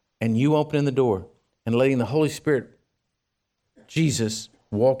 and you opening the door and letting the Holy Spirit, Jesus,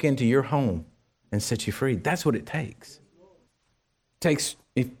 walk into your home and set you free. That's what it takes. It takes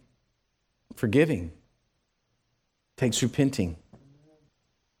forgiving. It takes repenting.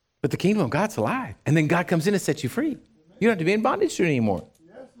 But the kingdom of God's alive. And then God comes in and sets you free. You don't have to be in bondage to it anymore.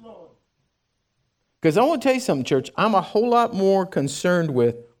 Because I want to tell you something, church. I'm a whole lot more concerned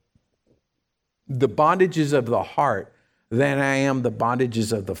with the bondages of the heart than I am the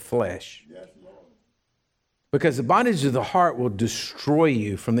bondages of the flesh. Because the bondage of the heart will destroy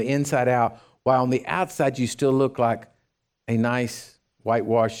you from the inside out, while on the outside you still look like a nice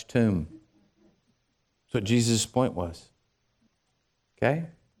whitewashed tomb. That's what Jesus' point was. Okay?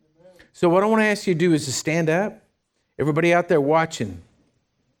 So what I want to ask you to do is to stand up. Everybody out there watching,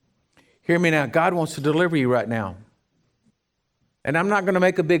 hear me now. God wants to deliver you right now. And I'm not going to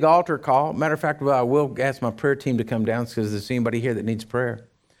make a big altar call. Matter of fact, I will ask my prayer team to come down because there's anybody here that needs prayer.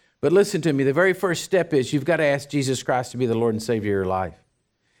 But listen to me. The very first step is you've got to ask Jesus Christ to be the Lord and Savior of your life.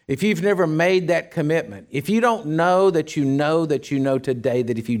 If you've never made that commitment, if you don't know that you know today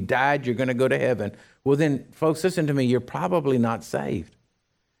that if you died, you're going to go to heaven, well then, folks, listen to me. You're probably not saved.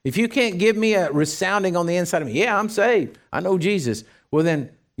 If you can't give me a resounding on the inside of me, yeah, I'm saved, I know Jesus, well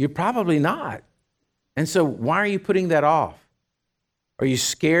then, you're probably not. And so why are you putting that off? Are you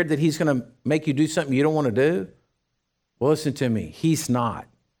scared that he's going to make you do something you don't want to do? Well, listen to me. He's not.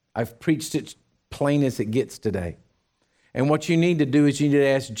 I've preached it plain as it gets today. And what you need to do is you need to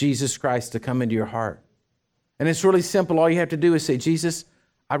ask Jesus Christ to come into your heart. And it's really simple. All you have to do is say, Jesus,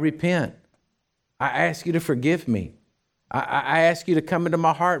 I repent. I ask you to forgive me. I ask you to come into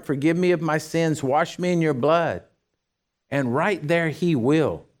my heart. Forgive me of my sins. Wash me in your blood. And right there he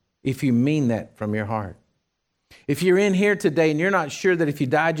will, if you mean that from your heart. If you're in here today and you're not sure that if you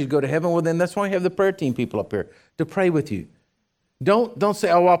died you'd go to heaven, well then that's why we have the prayer team people up here to pray with you. Don't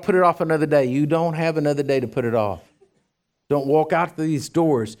say, oh, I'll put it off another day. You don't have another day to put it off. Don't walk out these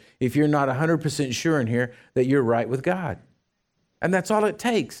doors if you're not 100% sure in here that you're right with God. And that's all it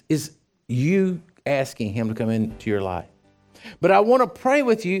takes is you asking him to come into your life. But I want to pray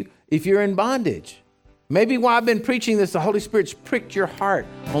with you if you're in bondage. Maybe while I've been preaching this, the Holy Spirit's pricked your heart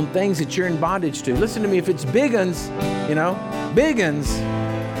on things that you're in bondage to. Listen to me, if it's big uns,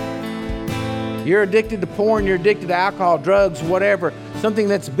 you're addicted to porn, you're addicted to alcohol, drugs, whatever, something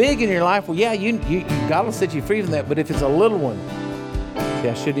that's big in your life, well, yeah, God will set you free from that. But if it's a little one, see,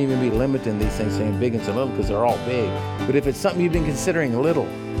 I shouldn't even be limiting these things, saying big and little, because they're all big. But if it's something you've been considering little,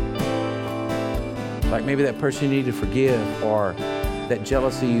 like maybe that person you need to forgive, or that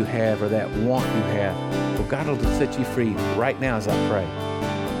jealousy you have, or that want you have, well, God will set you free right now as I pray.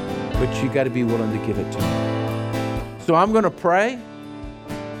 But you got to be willing to give it to him. So I'm going to pray.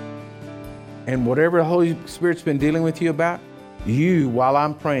 And whatever the Holy Spirit's been dealing with you about, you, while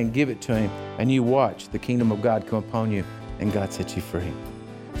I'm praying, give it to him. And you watch the kingdom of God come upon you and God set you free.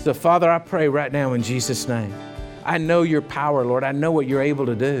 So Father, I pray right now in Jesus' name. I know your power, Lord. I know what you're able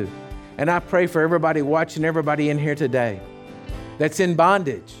to do. And I pray for everybody watching, everybody in here today that's in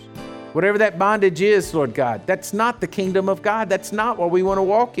bondage. Whatever that bondage is, Lord God, that's not the kingdom of God. That's not what we want to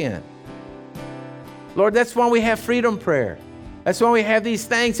walk in. Lord, that's why we have freedom prayer. That's why we have these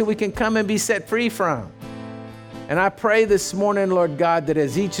things that we can come and be set free from. And I pray this morning, Lord God, that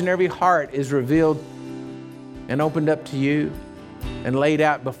as each and every heart is revealed and opened up to you and laid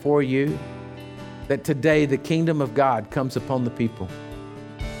out before you, that today the kingdom of God comes upon the people.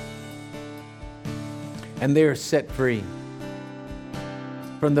 And they are set free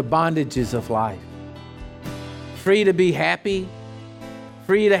from the bondages of life. Free to be happy,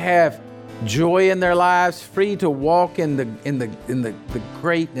 free to have joy in their lives, free to walk in the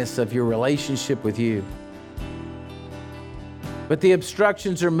greatness of your relationship with you. But the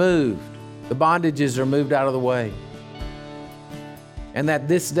obstructions are moved. The bondages are moved out of the way. And that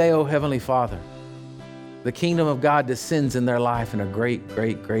this day, oh Heavenly Father, the kingdom of God descends in their life in a great,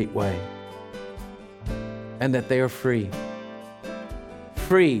 great, great way. And that they are free.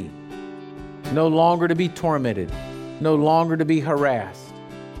 Free, no longer to be tormented, no longer to be harassed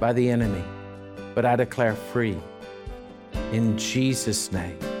by the enemy, but I declare free in Jesus'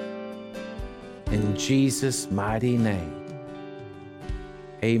 name. In Jesus' mighty name.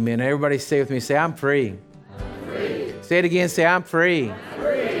 Amen. Everybody say with me, say, I'm free. I'm free. Say it again. Say, I'm free.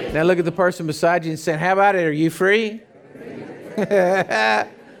 Now look at the person beside you and say, how about it? Are you free?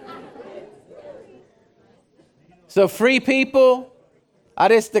 So free people, I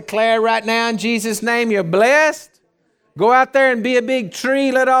just declare right now in Jesus' name, you're blessed. Go out there and be a big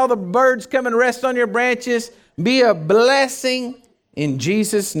tree. Let all the birds come and rest on your branches. Be a blessing in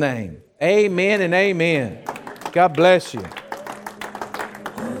Jesus' name. Amen and amen. God bless you.